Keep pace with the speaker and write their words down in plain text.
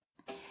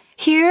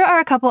Here are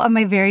a couple of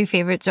my very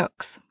favorite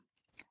jokes.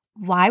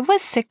 Why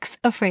was 6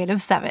 afraid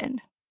of 7?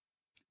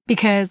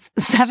 Because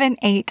 7,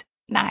 8,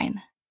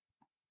 9.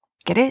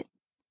 Get it?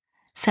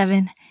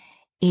 7,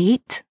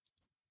 8,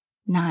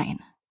 9.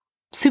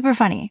 Super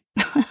funny.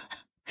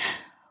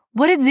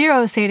 What did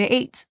 0 say to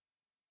 8?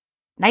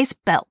 Nice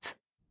belt.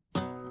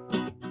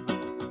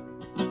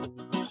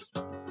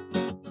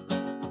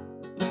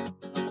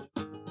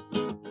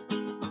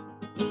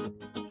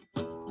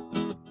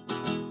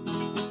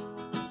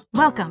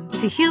 Welcome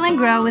to Heal and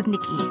Grow with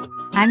Nikki.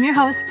 I'm your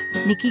host,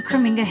 Nikki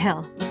Kreminga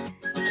Hill.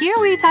 Here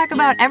we talk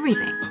about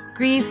everything: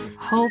 grief,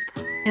 hope,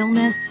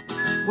 illness,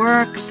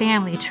 work,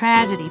 family,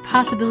 tragedy,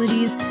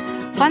 possibilities,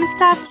 fun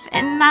stuff,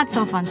 and not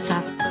so fun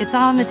stuff. It's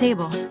all on the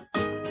table.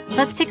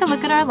 Let's take a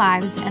look at our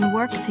lives and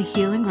work to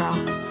heal and grow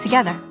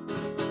together.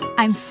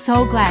 I'm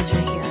so glad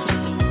you're here.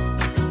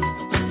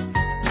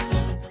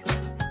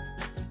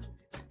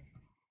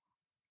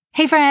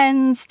 Hey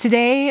friends,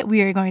 today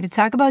we are going to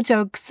talk about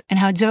jokes and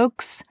how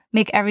jokes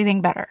make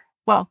everything better.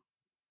 Well,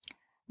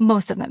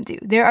 most of them do.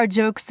 There are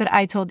jokes that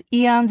I told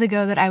eons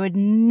ago that I would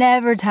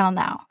never tell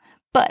now.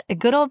 But a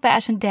good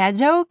old-fashioned dad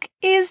joke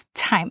is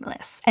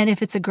timeless. And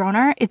if it's a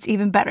groaner, it's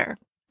even better.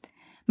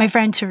 My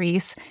friend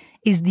Therese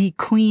is the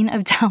queen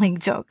of telling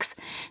jokes.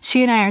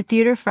 She and I are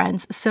theater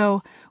friends,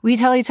 so we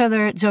tell each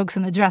other jokes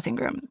in the dressing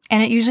room.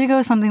 And it usually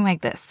goes something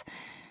like this.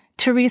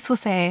 Therese will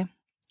say,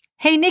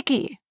 "Hey,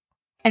 Nikki."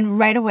 And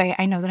right away,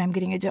 I know that I'm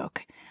getting a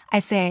joke. I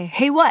say,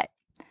 "Hey, what?"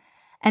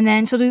 And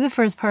then she'll do the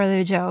first part of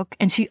the joke,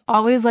 and she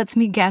always lets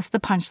me guess the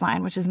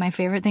punchline, which is my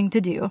favorite thing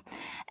to do.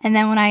 And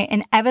then when I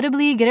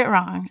inevitably get it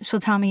wrong, she'll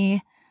tell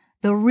me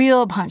the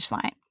real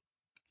punchline.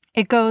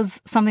 It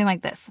goes something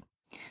like this.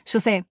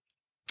 She'll say,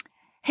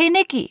 "Hey,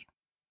 Nikki.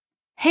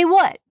 Hey,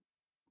 what?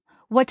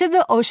 What did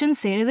the ocean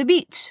say to the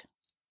beach?"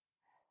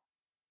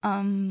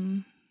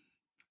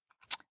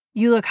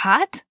 You look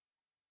hot?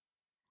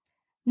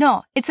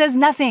 No, it says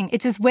nothing. It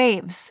just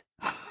waves.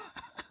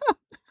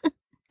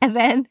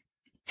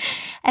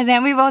 And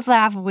then we both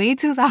laugh way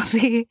too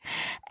loudly,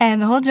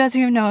 and the whole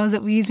dressing room knows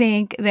that we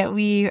think that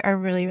we are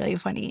really, really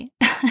funny.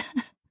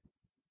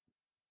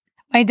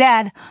 My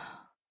dad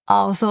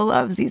also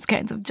loves these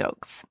kinds of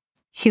jokes.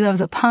 He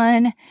loves a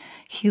pun.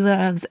 He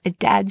loves a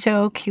dad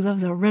joke. He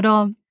loves a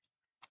riddle.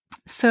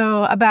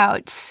 So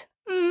about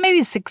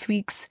maybe 6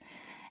 weeks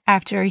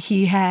after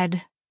he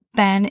had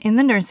been in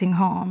the nursing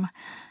home,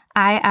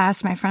 I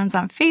asked my friends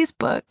on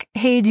Facebook,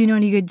 "Hey, do you know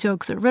any good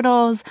jokes or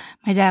riddles?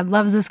 My dad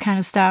loves this kind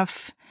of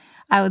stuff.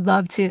 I'd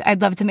love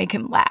to make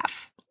him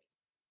laugh."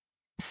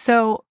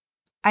 So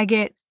I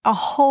get a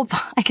whole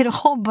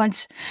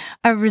bunch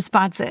of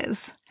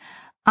responses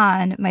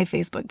on my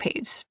Facebook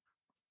page.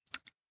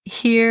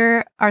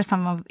 Here are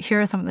some of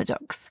the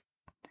jokes.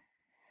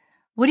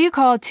 What do you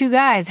call two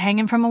guys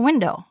hanging from a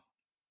window?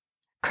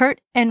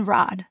 Kurt and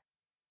Rod.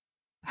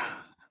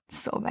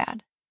 So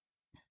bad.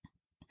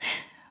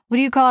 What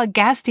do you call a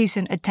gas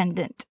station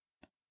attendant?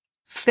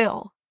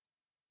 Phil.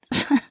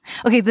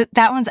 Okay,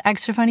 that one's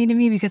extra funny to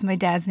me because my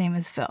dad's name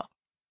is Phil.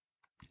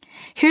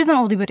 Here's an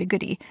oldie but a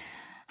goodie.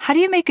 How do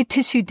you make a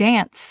tissue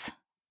dance?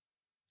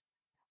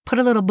 Put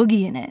a little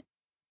boogie in it.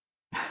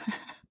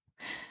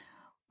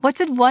 What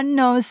did one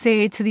nose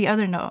say to the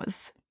other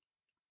nose?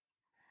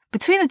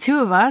 Between the two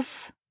of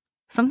us,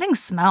 something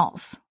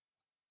smells.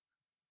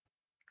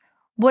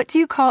 What do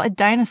you call a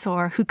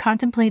dinosaur who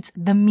contemplates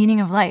the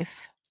meaning of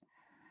life?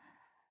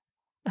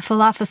 A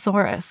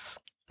Falafesaurus.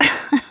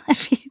 I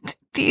mean,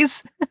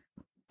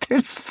 they're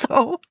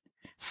so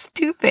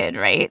stupid,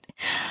 right?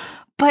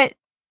 But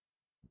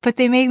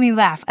they make me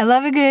laugh. I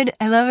love a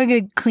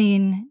good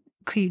clean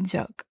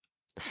joke.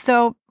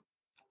 So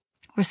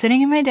we're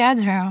sitting in my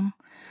dad's room,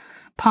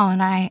 Paul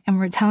and I, and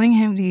we're telling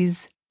him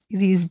these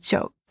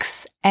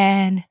jokes,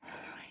 and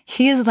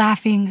he is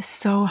laughing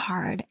so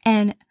hard.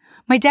 And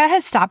my dad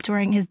has stopped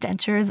wearing his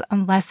dentures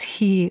unless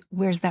he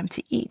wears them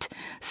to eat.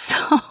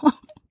 So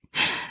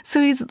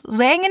he's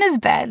lying in his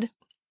bed.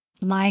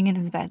 I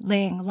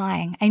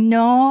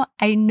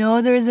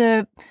know there's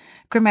a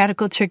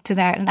grammatical trick to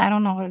that, and I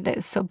don't know what it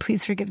is, so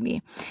please forgive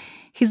me.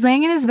 He's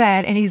laying in his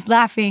bed, and he's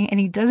laughing, and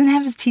he doesn't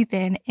have his teeth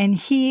in, and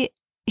he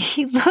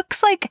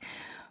looks like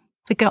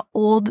an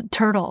old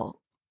turtle,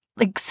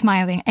 like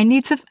smiling. I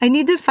need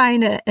to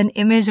find an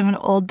image of an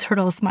old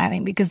turtle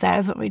smiling, because that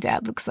is what my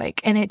dad looks like,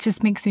 and it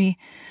just makes me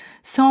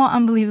so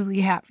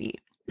unbelievably happy.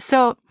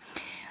 So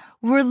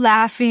we're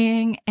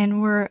laughing,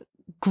 and we're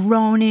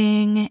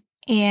groaning,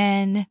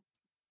 and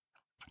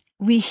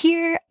we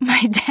hear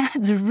my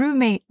dad's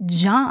roommate,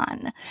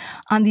 John,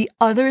 on the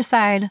other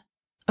side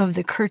of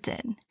the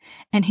curtain.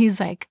 And he's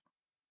like,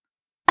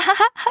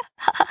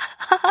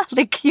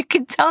 like you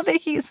can tell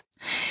that he's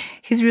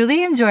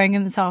really enjoying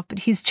himself, but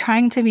he's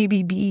trying to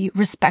maybe be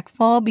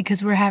respectful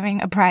because we're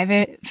having a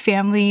private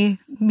family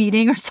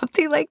meeting or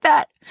something like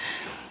that.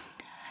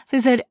 So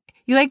he said,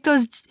 You like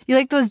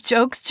those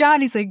jokes,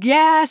 John?" He's like,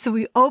 "Yeah." So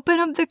we open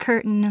up the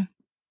curtain,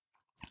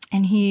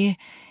 and he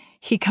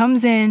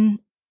comes in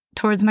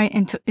towards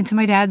into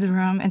my dad's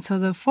room. And so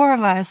the four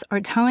of us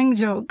are telling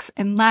jokes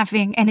and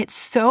laughing, and it's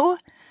so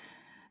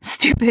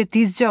stupid,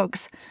 these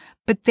jokes,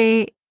 but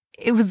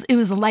it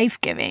was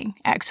life-giving.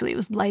 Actually, it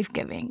was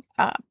life-giving.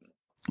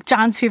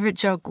 John's favorite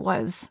joke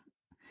was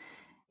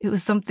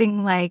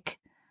something like,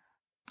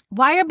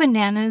 why are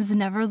bananas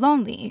never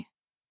lonely?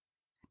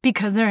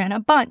 Because they're in a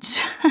bunch.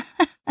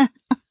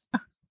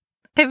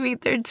 I mean,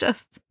 they're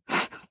just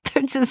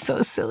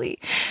so silly.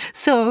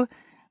 So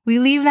we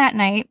leave that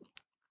night.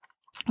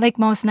 Like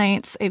most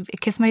nights, I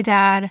kiss my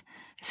dad. I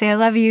say, I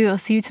love you. I'll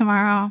see you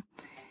tomorrow.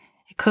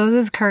 I close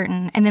his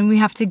curtain. And then we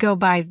have to go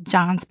by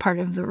John's part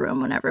of the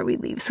room whenever we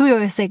leave. So we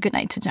always say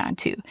goodnight to John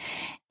too.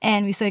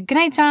 And we said, good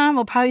night, John.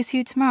 We'll probably see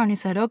you tomorrow. And he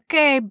said,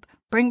 okay,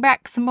 bring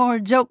back some more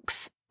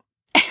jokes.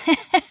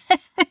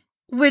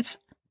 Which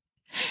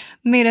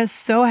made us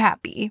so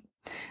happy.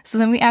 So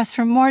then we asked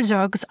for more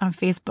jokes on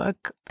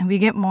Facebook, and we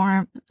get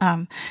more.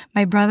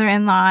 My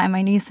brother-in-law and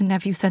my niece and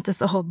nephew sent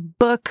us a whole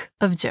book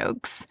of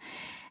jokes.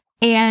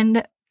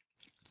 And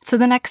so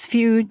the next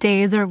few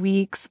days or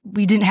weeks,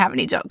 we didn't have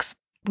any jokes.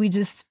 We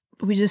just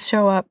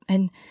show up,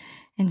 and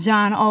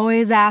John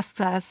always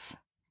asks us,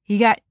 you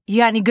got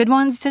any good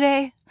ones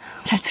today?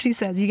 That's what he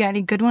says. You got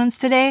any good ones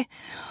today?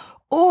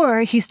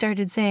 Or he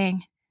started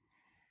saying,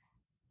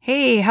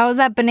 hey, how's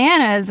that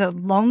banana? Is it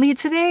lonely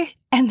today?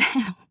 And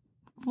then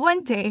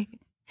one day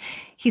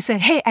he said,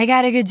 hey, I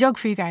got a good joke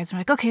for you guys. We're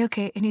like,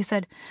 okay. And he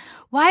said,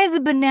 why is a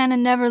banana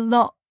never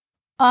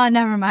Oh,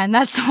 never mind.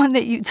 That's the one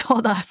that you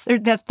told us. Or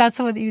that's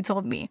the one that you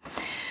told me.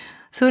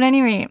 So at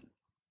any rate,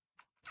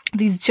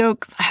 these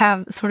jokes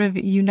have sort of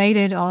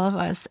united all of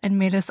us and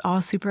made us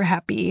all super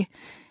happy.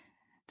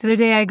 The other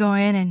day I go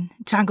in and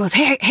John goes,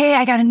 hey,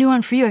 I got a new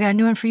one for you.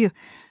 I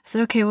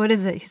said, okay, what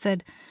is it? He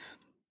said,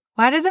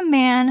 why did the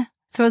man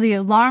throw the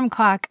alarm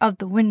clock out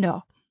the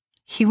window?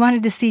 He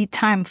wanted to see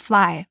time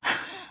fly.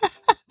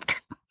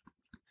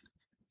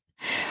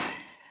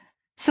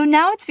 So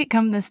now it's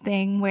become this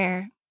thing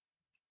where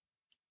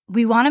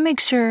we want to make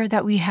sure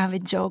that we have a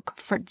joke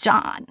for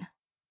John,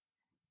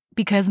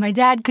 because my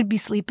dad could be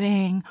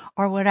sleeping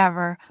or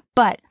whatever,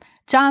 but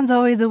John's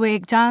always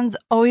awake. John's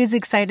always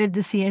excited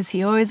to see us.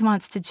 He always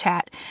wants to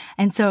chat.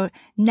 And so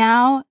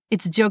now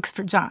it's jokes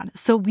for John.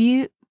 So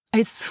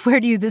I swear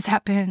to you, this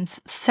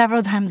happens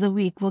several times a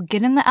week. We'll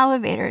get in the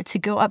elevator to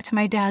go up to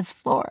my dad's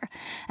floor,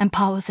 and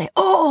Paul will say,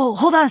 oh,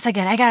 hold on a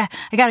second. I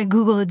gotta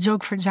Google a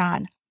joke for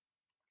John.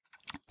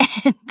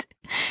 And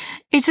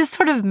it's just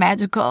sort of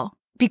magical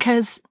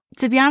because,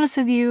 to be honest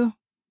with you,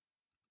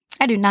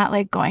 I do not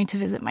like going to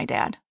visit my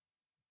dad.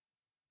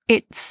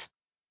 I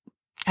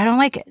don't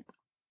like it.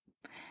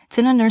 It's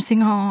in a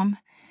nursing home.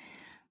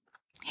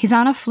 He's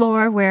on a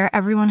floor where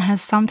everyone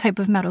has some type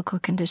of medical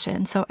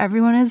condition. So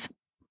everyone is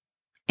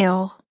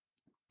ill.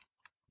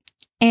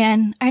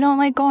 And I don't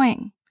like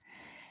going.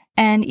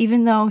 And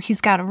even though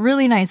he's got a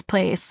really nice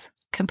place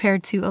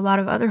compared to a lot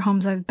of other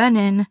homes I've been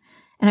in,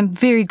 and I'm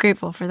very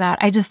grateful for that,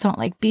 I just don't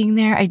like being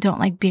there. I don't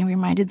like being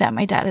reminded that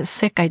my dad is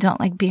sick. I don't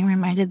like being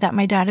reminded that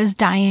my dad is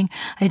dying.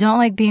 I don't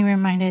like being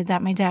reminded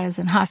that my dad is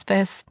in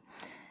hospice.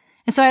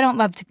 And so I don't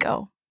love to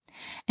go.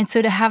 And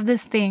so to have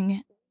this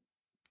thing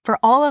for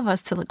all of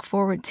us to look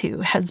forward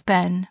to has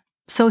been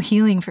so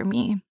healing for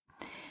me.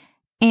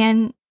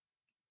 And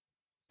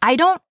I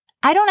don't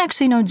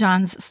actually know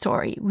John's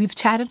story. We've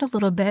chatted a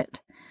little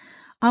bit.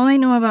 All I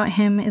know about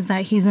him is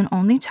that he's an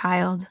only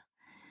child.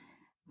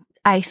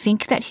 I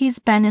think that he's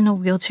been in a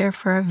wheelchair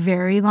for a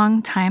very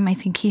long time. I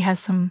think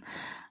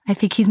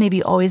he's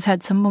maybe always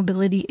had some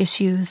mobility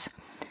issues.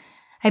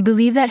 I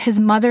believe that his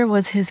mother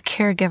was his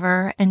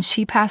caregiver, and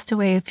she passed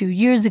away a few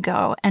years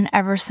ago. And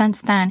ever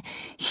since then,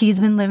 he's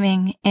been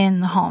living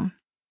in the home.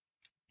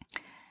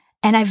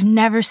 And I've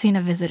never seen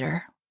a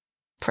visitor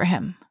for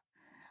him.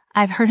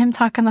 I've heard him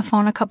talk on the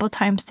phone a couple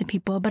times to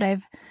people, but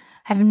I've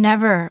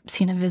never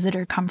seen a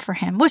visitor come for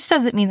him, which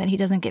doesn't mean that he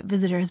doesn't get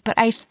visitors. But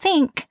I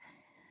think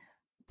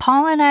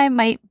Paul and I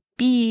might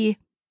be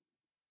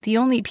the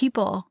only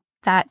people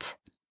that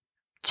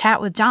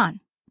chat with John.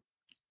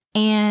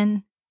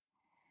 And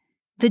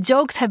the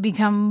jokes have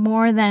become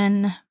more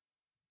than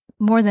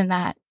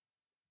that.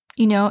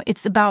 You know,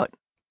 it's about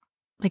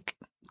like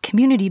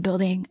community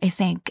building, I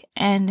think.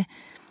 And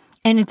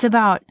it's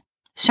about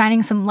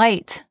shining some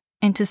light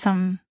into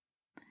some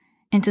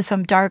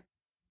dark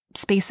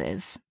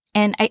spaces.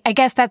 And I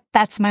guess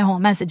that's my whole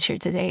message here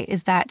today,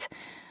 is that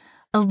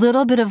a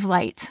little bit of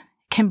light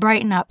can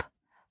brighten up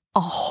a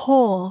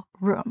whole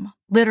room,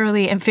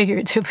 literally and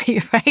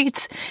figuratively,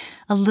 right?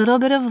 A little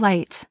bit of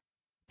light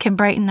can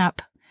brighten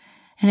up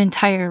an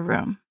entire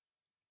room.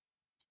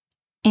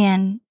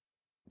 And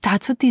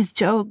that's what these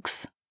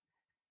jokes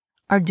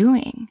are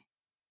doing.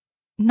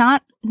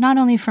 Not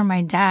only for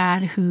my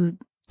dad, who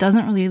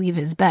doesn't really leave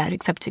his bed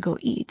except to go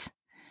eat.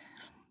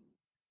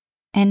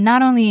 And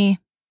not only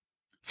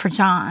for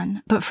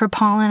John, but for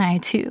Paul and I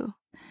too.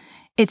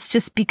 It's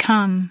just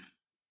become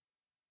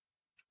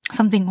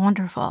something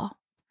wonderful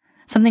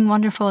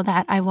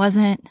that I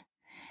wasn't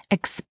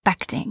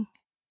expecting.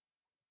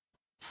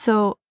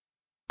 So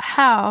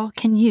how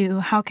can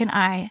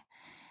I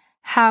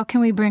How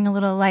can we bring a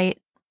little light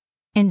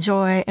and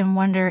joy and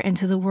wonder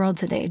into the world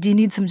today? Do you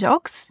need some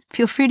jokes?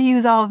 Feel free to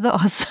use all of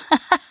those.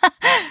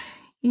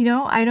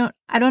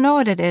 I don't know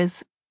what it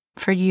is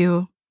for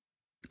you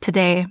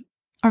today,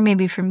 or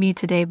maybe for me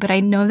today, but I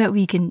know that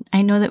we can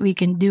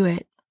do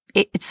it.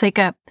 It's like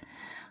a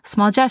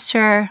small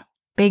gesture,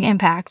 big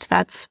impact.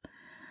 That's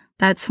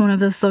one of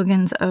the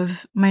slogans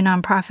of my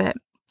nonprofit,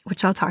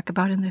 which I'll talk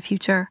about in the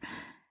future.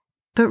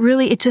 But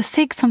really, it just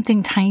takes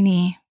something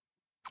tiny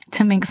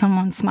to make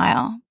someone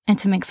smile and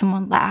to make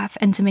someone laugh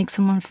and to make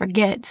someone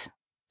forget,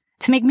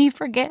 to make me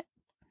forget.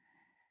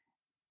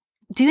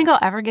 Do you think I'll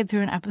ever get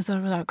through an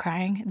episode without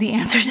crying? The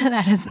answer to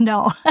that is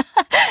no.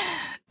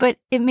 But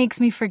it makes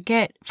me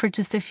forget for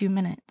just a few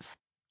minutes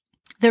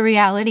the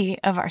reality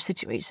of our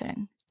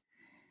situation.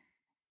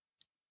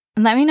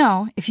 And let me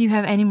know if you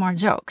have any more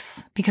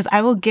jokes, because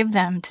I will give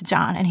them to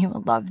John and he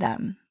will love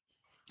them.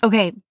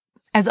 Okay,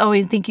 as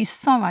always, thank you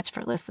so much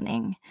for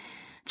listening.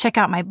 Check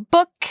out my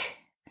book.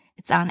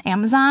 It's on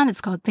Amazon.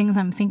 It's called Things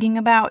I'm Thinking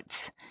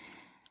About.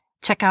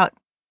 Check out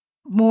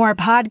more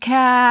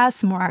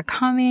podcasts. More are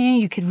coming.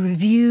 You could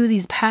review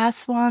these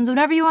past ones.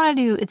 Whatever you want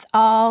to do, it's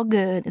all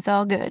good. It's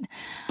all good.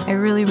 I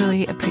really,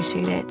 really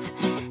appreciate it.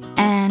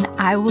 And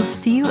I will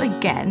see you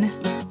again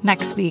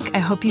next week. I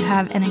hope you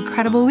have an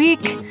incredible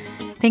week.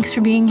 Thanks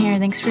for being here.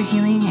 Thanks for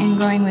healing and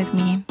growing with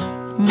me.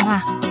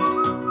 Mwah.